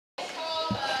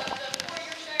the four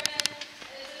Yorkshiremen,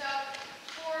 and it's about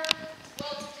four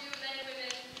well-to-do men and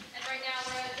women, and right now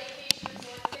we're at a vacation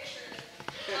resort picture.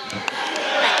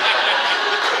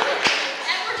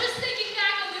 And we're just thinking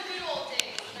back on the good old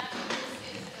days, and that's what this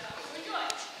is about. So enjoy.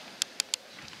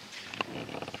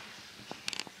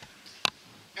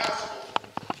 Passable.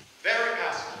 Very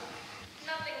passable.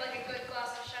 Nothing like a good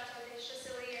glass of Chateau de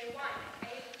Sicily wine,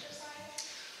 eh, Josiah?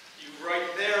 You right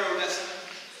there, Odessa.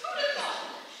 Who would have thought?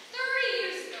 30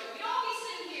 years ago, we'd all be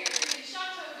sitting here drinking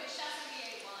Chateau de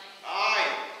Sicily wine.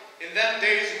 Aye. In them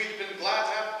days, we'd been glad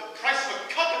to have the price of a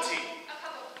cup of tea. A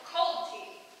cup of cold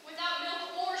tea, without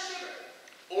milk or sugar.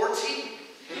 Or tea.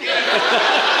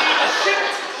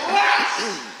 Shipped glass!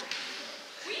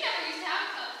 We never used to have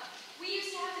a cup. We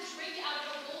used to have to drink out of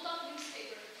a rolled-up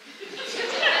newspaper. The best we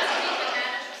could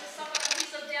manage was to suck on a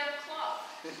piece of damn cloth.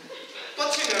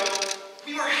 But you know,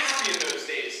 we were happy in those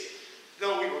days,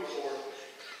 though we were poor.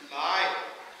 Aye,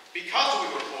 because we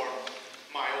were poor,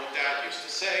 my old dad used to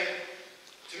say,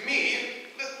 to me,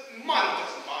 that money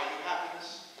doesn't buy you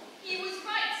happiness. He was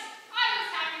right. I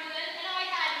was happier then, and I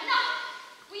had nothing.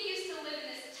 We used to live in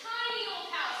this tiny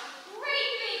old house with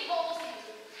great big holes in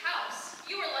the house.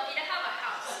 You were lucky to have a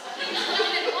house. We used to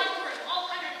live in one room,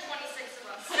 all 126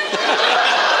 of us.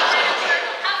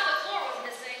 Half the floor was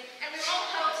missing, and we were all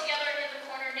huddled together in the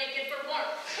corner naked for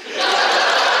warmth.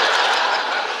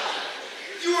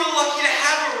 You were lucky to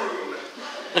have a room.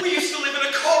 We used to live in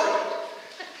a corridor.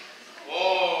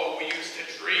 Oh, we used to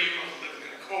dream of living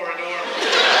in a corridor.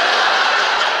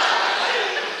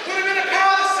 Put him in a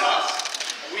palace house.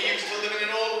 We used to live in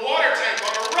an old water tank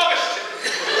on a rubbish tip.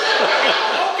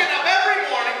 Woken up every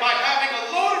morning by having a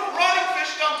load of rotting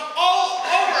fish dumped all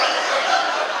over us.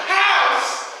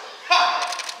 House! Ha!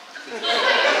 When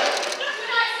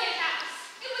I say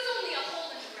house, it was only a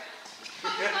hole in the ground,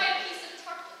 covered by a piece of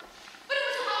tarpaulin. But it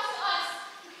was a house to us.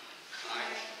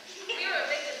 We were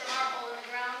evicted from our hole in the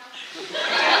ground. We lived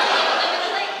in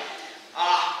the lake.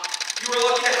 Ah, you were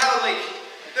lucky to have a lake.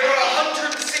 There were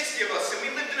 160 of us, and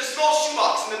we lived in a small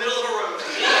shoebox in the middle of a road.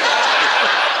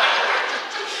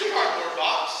 Cardboard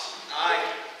box. Aye.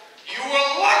 You were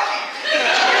lucky. You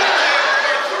lived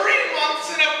for 3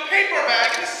 months in a paper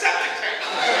bag in a septic tank.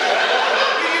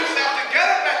 We used to have to get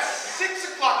up at 6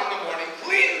 o'clock in the morning,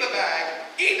 clean the bag,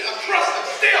 eat a crust of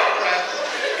stale bread,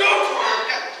 go to work,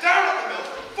 get down at the mill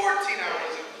for 14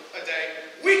 hours a day,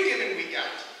 week in and week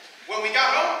out. When we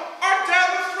got home, our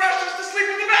dad would thrash us to sleep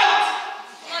with the bells.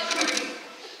 Luckily,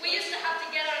 we used to have to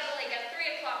get out of the lake at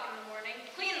 3 o'clock in the morning,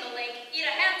 clean the lake, eat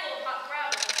a handful of hot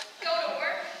gravel, go to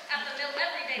work at the mill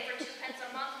every day for 2 pence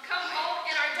a month, come home,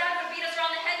 and our dad would beat us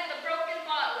around the head with a broken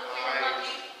bottle if we were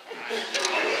lucky.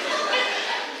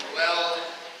 Well,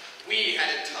 we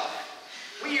had it tough.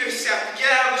 We used to have to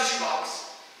get out of the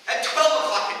shoebox at 12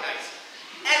 o'clock at night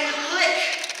and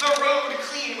lick the road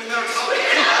clean with our tongue.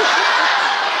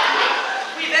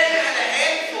 We then had a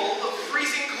handful of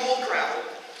freezing cold gravel,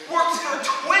 worked for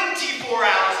 24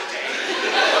 hours a day,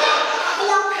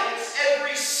 4 pence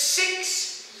every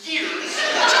 6 years.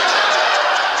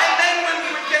 And then when we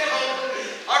would get home,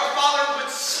 our father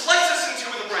would slice us in two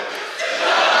with a bread knife.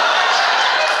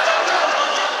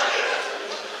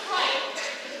 Right.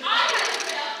 I had to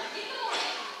get up in the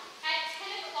morning at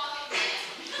 10 o'clock at night.